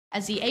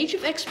As the age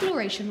of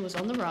exploration was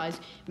on the rise,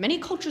 many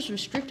cultures were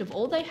stripped of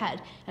all they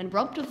had and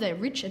robbed of their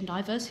rich and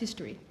diverse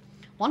history.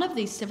 One of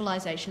these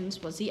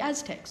civilizations was the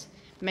Aztecs,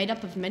 made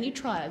up of many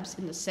tribes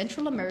in the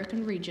Central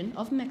American region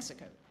of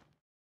Mexico.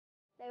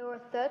 They were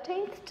a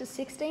 13th to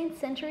 16th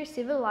century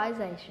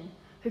civilization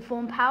who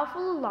formed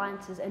powerful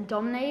alliances and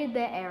dominated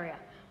their area,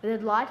 with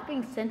their life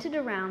being centered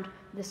around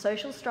their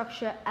social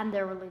structure and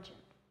their religion.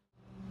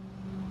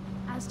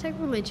 Aztec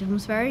religion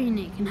was very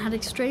unique and had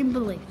extreme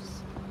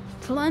beliefs.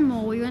 To learn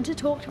more, we went to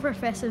talk to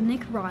Professor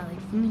Nick Riley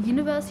from the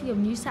University of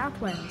New South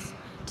Wales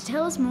to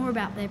tell us more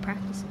about their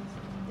practices.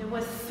 There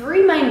were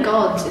three main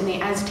gods in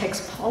the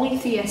Aztecs'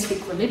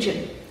 polytheistic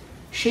religion: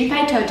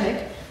 Xipe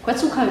Totec,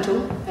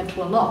 Quetzalcoatl, and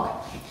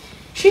Tlaloc.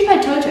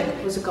 Xipe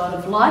Totec was a god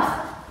of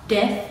life,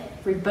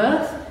 death,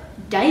 rebirth,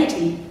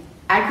 deity,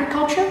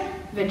 agriculture,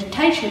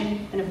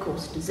 vegetation, and of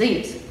course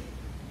disease.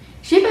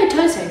 Xipe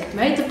Totec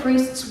made the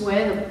priests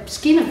wear the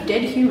skin of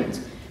dead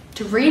humans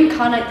to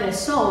reincarnate their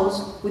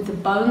souls with the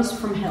bones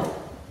from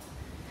hell.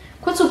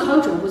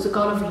 Quetzalcoatl was a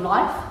god of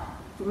life,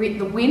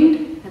 the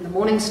wind, and the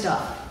morning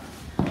star.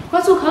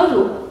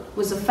 Quetzalcoatl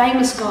was a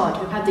famous god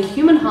who had the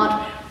human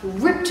heart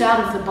ripped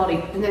out of the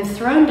body and then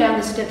thrown down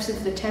the steps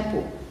of the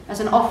temple as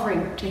an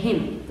offering to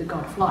him, the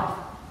god of life.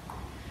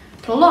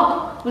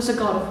 Tlaloc was a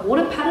god of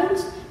water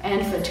patterns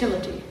and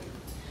fertility.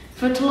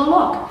 For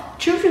Tlaloc,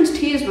 children's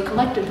tears were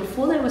collected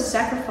before they were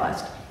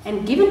sacrificed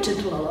and given to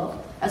Tlaloc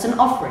as an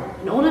offering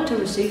in order to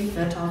receive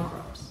fertile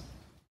crops.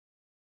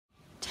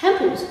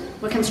 Temples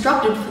were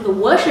constructed for the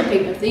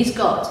worshipping of these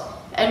gods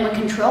and were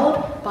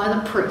controlled by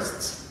the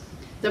priests.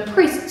 The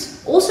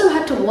priests also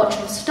had to watch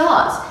the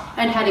stars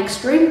and had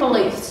extreme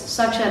beliefs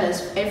such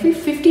as every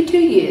 52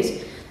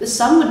 years the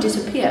sun would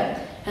disappear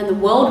and the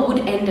world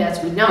would end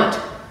as we know it.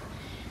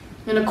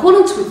 In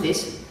accordance with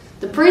this,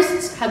 the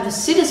priests had the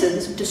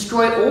citizens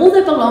destroy all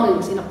their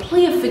belongings in a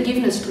plea of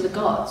forgiveness to the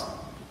gods.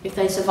 If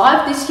they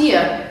survived this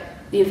year,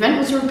 the event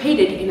was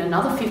repeated in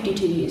another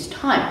 52 years'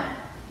 time.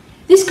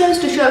 This goes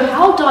to show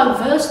how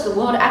diverse the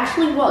world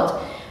actually was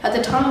at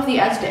the time of the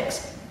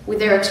Aztecs, with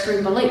their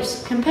extreme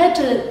beliefs, compared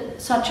to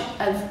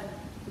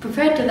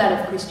that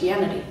of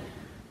Christianity.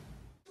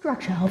 The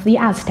structure of the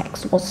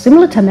Aztecs was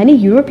similar to many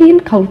European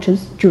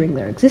cultures during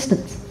their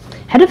existence.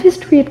 Head of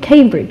History at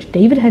Cambridge,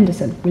 David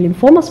Henderson, will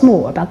inform us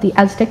more about the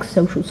Aztec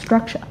social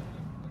structure.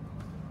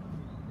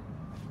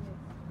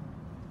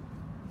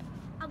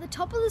 At the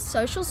top of the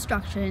social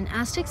structure in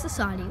Aztec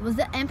society was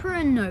the emperor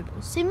and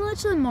nobles, similar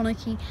to the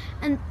monarchy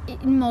and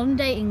in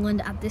modern-day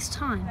England at this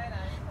time.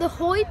 The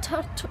Hoi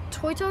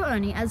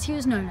Toitoni, as he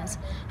was known as,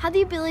 had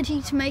the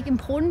ability to make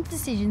important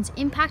decisions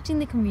impacting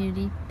the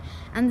community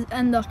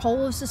and the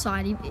whole of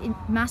society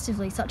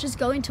massively, such as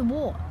going to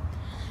war.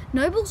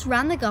 Nobles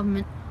ran the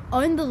government,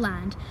 owned the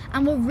land,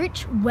 and were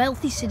rich,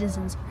 wealthy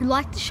citizens who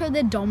liked to show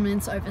their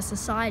dominance over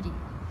society.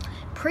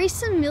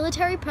 Priests and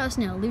military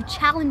personnel lived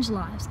challenged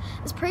lives,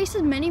 as priests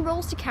had many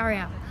roles to carry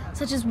out,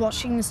 such as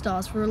watching the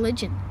stars for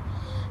religion.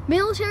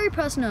 Military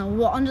personnel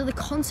were under the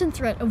constant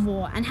threat of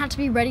war and had to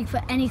be ready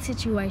for any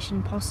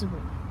situation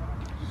possible.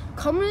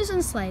 Commoners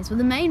and slaves were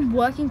the main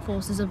working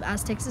forces of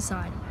Aztec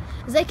society,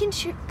 as they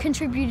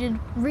contributed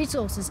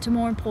resources to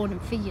more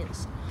important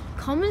figures.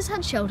 Commoners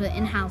had shelter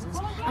in houses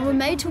and were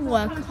made to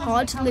work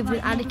hard to live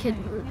with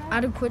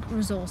adequate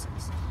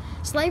resources.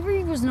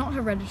 Slavery was not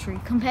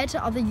hereditary compared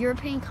to other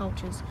European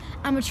cultures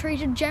and were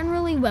treated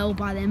generally well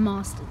by their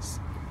masters.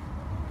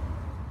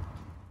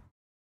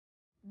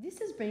 This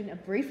has been a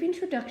brief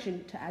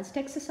introduction to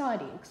Aztec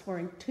society,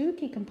 exploring two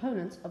key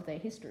components of their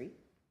history.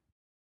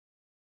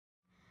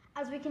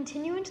 As we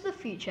continue into the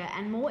future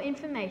and more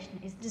information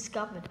is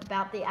discovered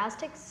about the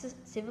Aztec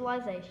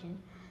civilization,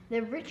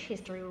 their rich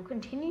history will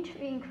continue to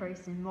be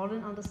increased in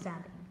modern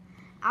understanding.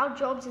 Our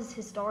jobs as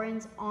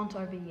historians aren't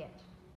over yet.